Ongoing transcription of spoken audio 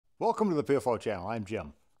Welcome to the PFO channel. I'm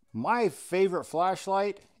Jim. My favorite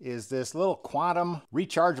flashlight is this little quantum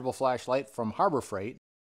rechargeable flashlight from Harbor Freight.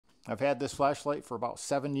 I've had this flashlight for about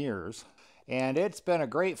 7 years and it's been a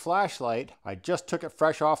great flashlight. I just took it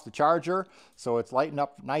fresh off the charger, so it's lighting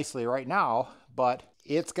up nicely right now, but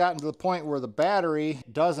it's gotten to the point where the battery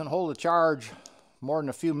doesn't hold a charge more than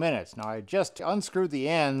a few minutes. Now I just unscrewed the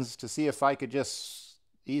ends to see if I could just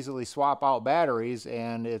easily swap out batteries,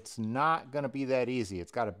 and it's not going to be that easy.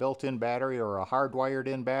 It's got a built-in battery or a hardwired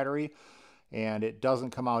in battery, and it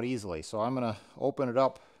doesn't come out easily. So I'm going to open it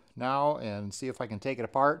up now and see if I can take it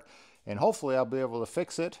apart, and hopefully I'll be able to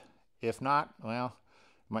fix it. If not, well,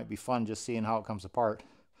 it might be fun just seeing how it comes apart.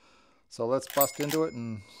 So let's bust into it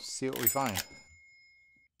and see what we find.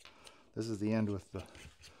 This is the end with the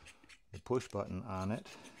push button on it.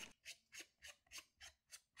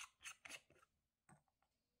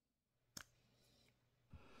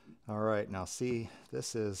 All right, now see,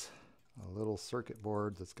 this is a little circuit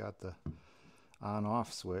board that's got the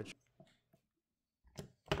on-off switch.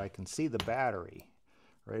 I can see the battery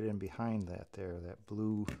right in behind that there, that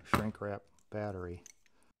blue shrink wrap battery.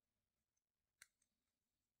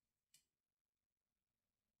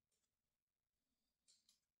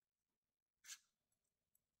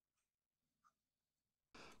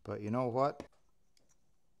 But you know what?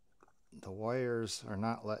 The wires are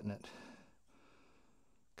not letting it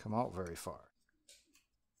come out very far.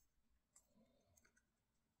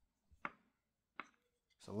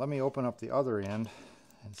 So let me open up the other end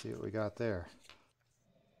and see what we got there.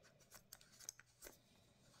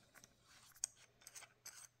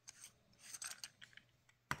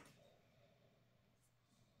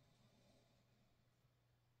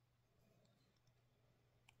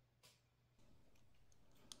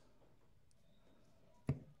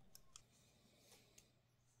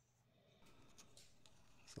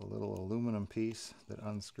 It's a little aluminum piece that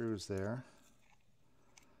unscrews there.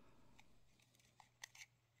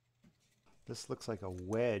 This looks like a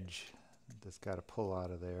wedge that's got to pull out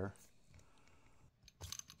of there.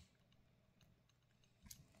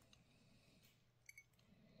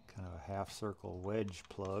 Kind of a half circle wedge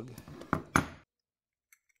plug.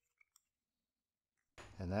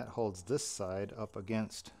 And that holds this side up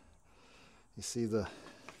against, you see the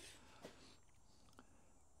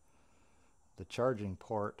charging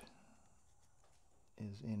port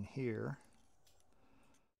is in here.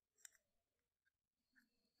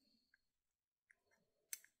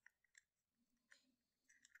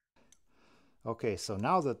 Okay, so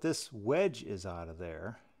now that this wedge is out of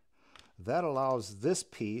there, that allows this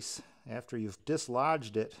piece, after you've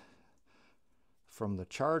dislodged it from the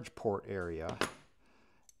charge port area,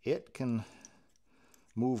 it can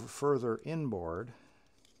move further inboard.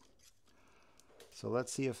 So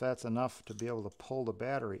let's see if that's enough to be able to pull the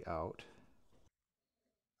battery out.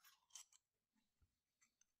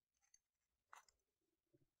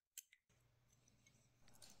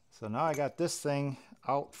 So now I got this thing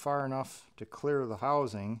out far enough to clear the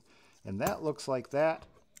housing, and that looks like that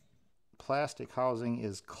plastic housing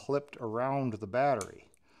is clipped around the battery.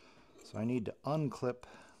 So I need to unclip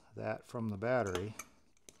that from the battery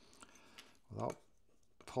without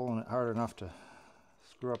pulling it hard enough to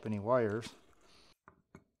screw up any wires.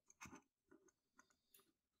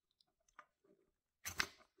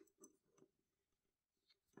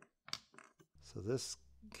 So this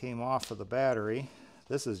came off of the battery.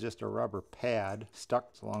 This is just a rubber pad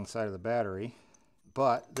stuck alongside of the battery,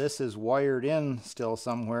 but this is wired in still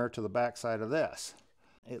somewhere to the back side of this.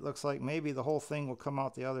 It looks like maybe the whole thing will come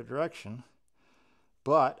out the other direction,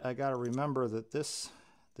 but I got to remember that this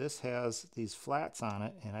has these flats on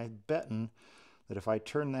it, and I'm betting that if I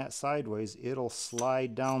turn that sideways, it'll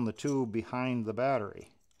slide down the tube behind the battery.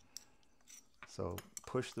 So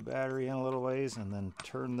push the battery in a little ways and then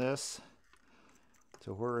turn this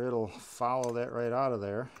to where it'll follow that right out of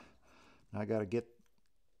there. Now I got to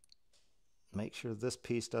make sure this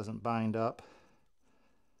piece doesn't bind up.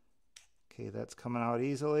 Okay, that's coming out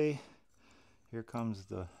easily. Here comes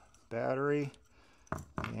the battery,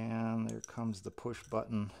 and there comes the push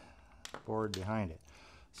button board behind it.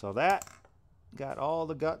 So that got all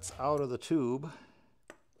the guts out of the tube.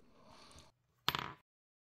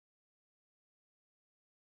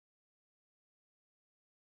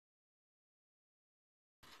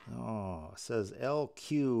 Oh, it says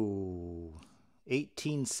LQ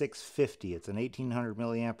 18650. It's an 1800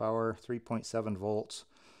 milliamp hour, 3.7 volts.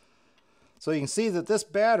 So you can see that this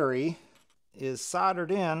battery is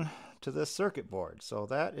soldered in to this circuit board. So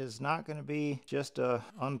that is not going to be just a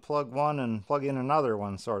unplug one and plug in another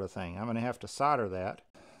one sort of thing. I'm going to have to solder that.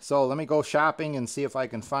 So let me go shopping and see if I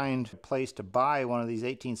can find a place to buy one of these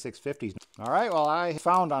 18650s. All right, well, I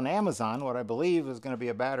found on Amazon what I believe is going to be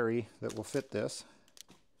a battery that will fit this.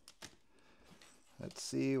 Let's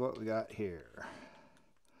see what we got here.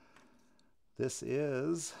 This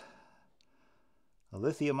is a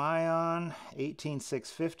lithium ion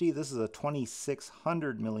 18650. This is a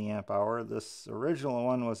 2600 milliamp hour. This original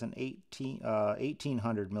one was an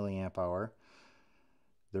 1800 milliamp hour.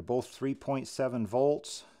 They're both 3.7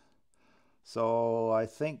 volts. So I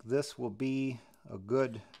think this will be a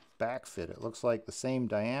good back fit. It looks like the same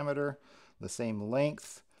diameter, the same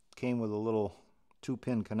length. Came with a little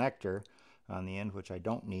 2-pin connector on the end, which I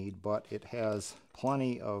don't need, but it has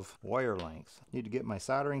plenty of wire length. Need to get my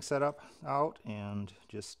soldering setup out and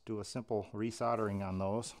just do a simple resoldering on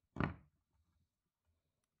those.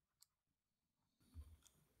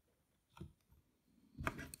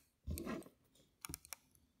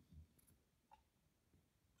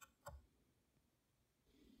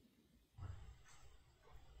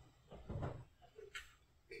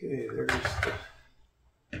 Okay, there's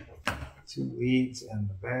the 2 leads and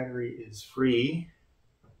the battery is free.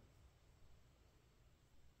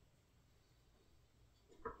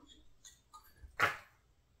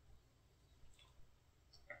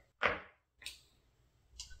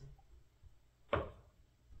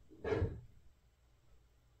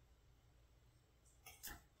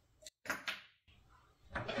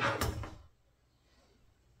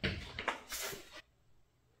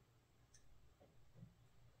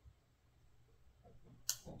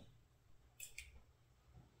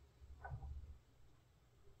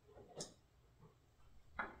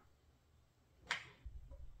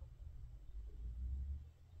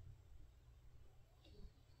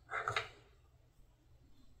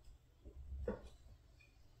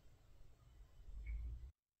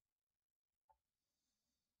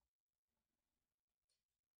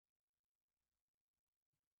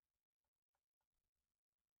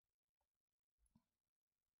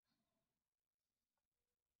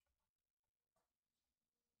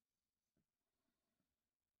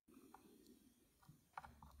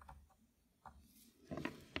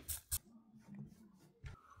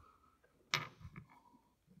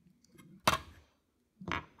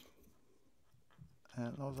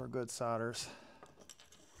 And those are good solders.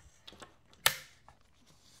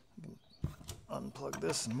 Unplug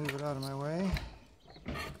this and move it out of my way.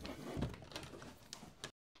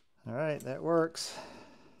 All right, that works.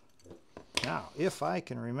 Now, if I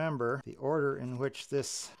can remember the order in which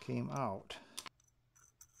this came out.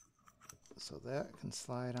 So that can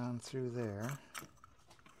slide on through there.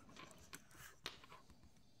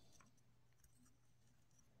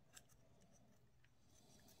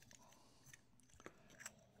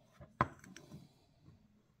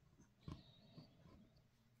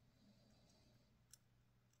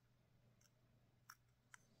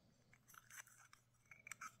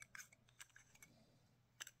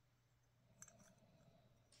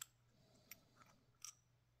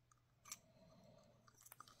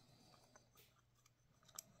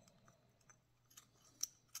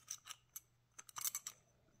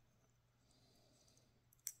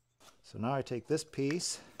 So now I take this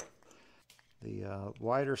piece, the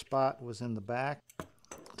wider spot was in the back,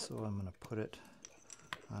 so I'm going to put it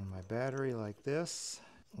on my battery like this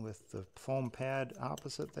with the foam pad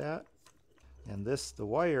opposite that. And this, the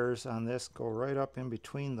wires on this go right up in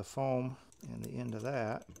between the foam and the end of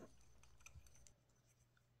that.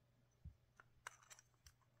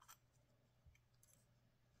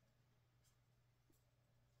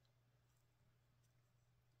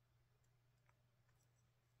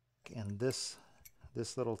 And this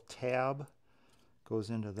little tab goes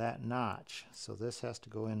into that notch, so this has to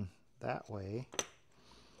go in that way.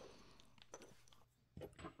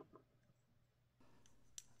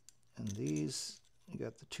 And these, you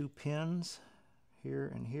got the 2 pins here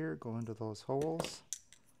and here go into those holes.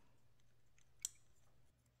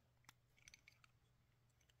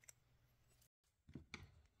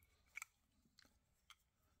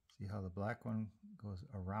 See how the black one goes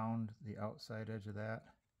around the outside edge of that?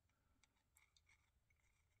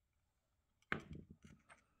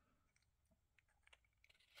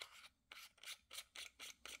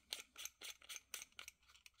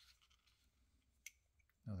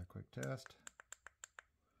 Another quick test.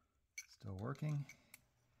 Still working.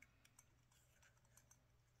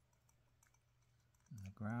 And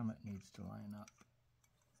the grommet needs to line up.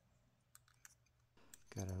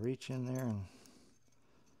 Got to reach in there and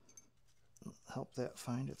help that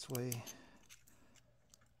find its way.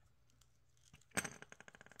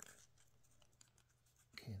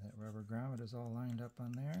 Okay, that rubber grommet is all lined up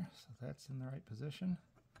on there, so that's in the right position.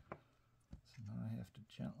 So now I have to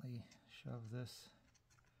gently shove this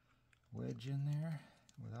wedge in there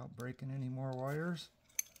without breaking any more wires.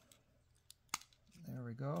 There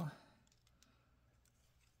we go.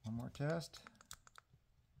 One more test.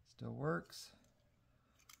 Still works.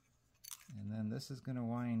 And then this is going to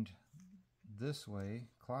wind this way,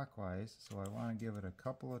 clockwise, so I want to give it a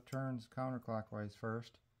couple of turns counterclockwise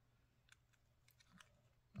first.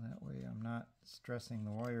 That way I'm not stressing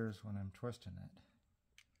the wires when I'm twisting it.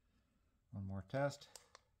 One more test.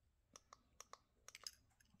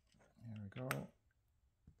 There we go.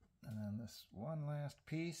 And then this one last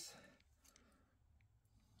piece.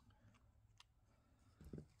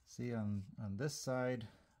 See on this side,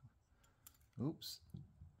 oops.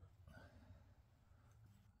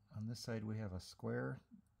 On this side we have a square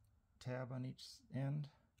tab on each end.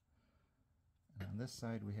 And on this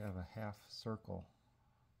side we have a half circle.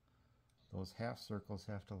 Those half circles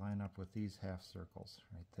have to line up with these half circles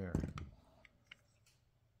right there.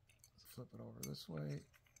 Flip it over this way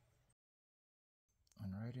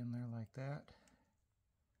and right in there like that.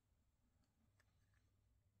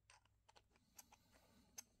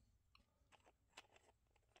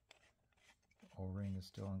 The O-ring is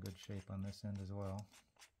still in good shape on this end as well.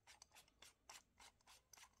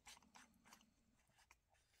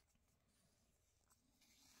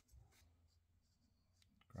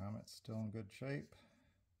 Grommet's still in good shape.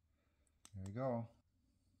 There we go.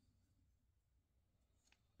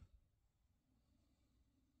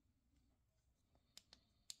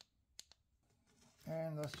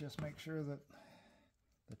 And let's just make sure that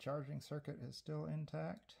the charging circuit is still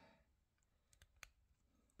intact.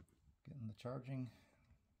 Getting the charging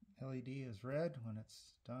LED is red. When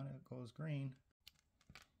it's done, it goes green.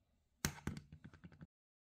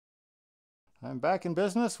 I'm back in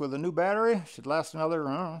business with a new battery. Should last another,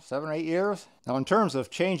 I don't know, 7 or 8 years. Now in terms of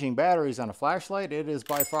changing batteries on a flashlight, it is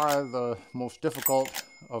by far the most difficult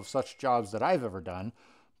of such jobs that I've ever done,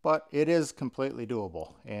 but it is completely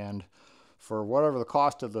doable. And for whatever the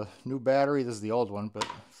cost of the new battery, this is the old one, but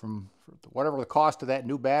for whatever the cost of that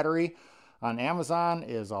new battery on Amazon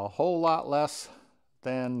is a whole lot less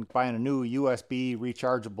than buying a new USB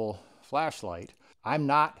rechargeable flashlight. I'm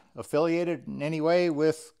not affiliated in any way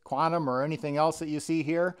with Quantum or anything else that you see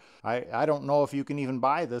here. I don't know if you can even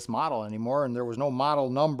buy this model anymore, and there was no model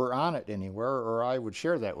number on it anywhere, or I would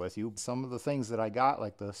share that with you. Some of the things that I got,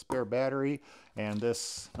 like the spare battery and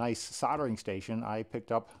this nice soldering station, I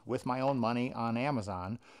picked up with my own money on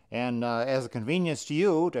Amazon. And as a convenience to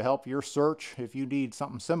you, to help your search if you need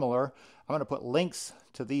something similar, I'm going to put links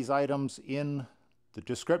to these items in the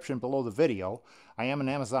description below the video. I am an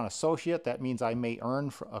Amazon associate. That means I may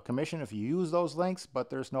earn a commission if you use those links, but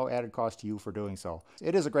there's no added cost to you for doing so.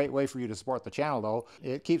 It is a great way for you to support the channel though.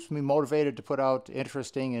 It keeps me motivated to put out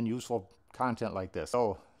interesting and useful content like this.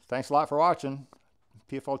 So thanks a lot for watching.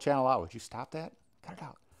 PFO channel out. Would you stop that? Cut it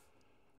out.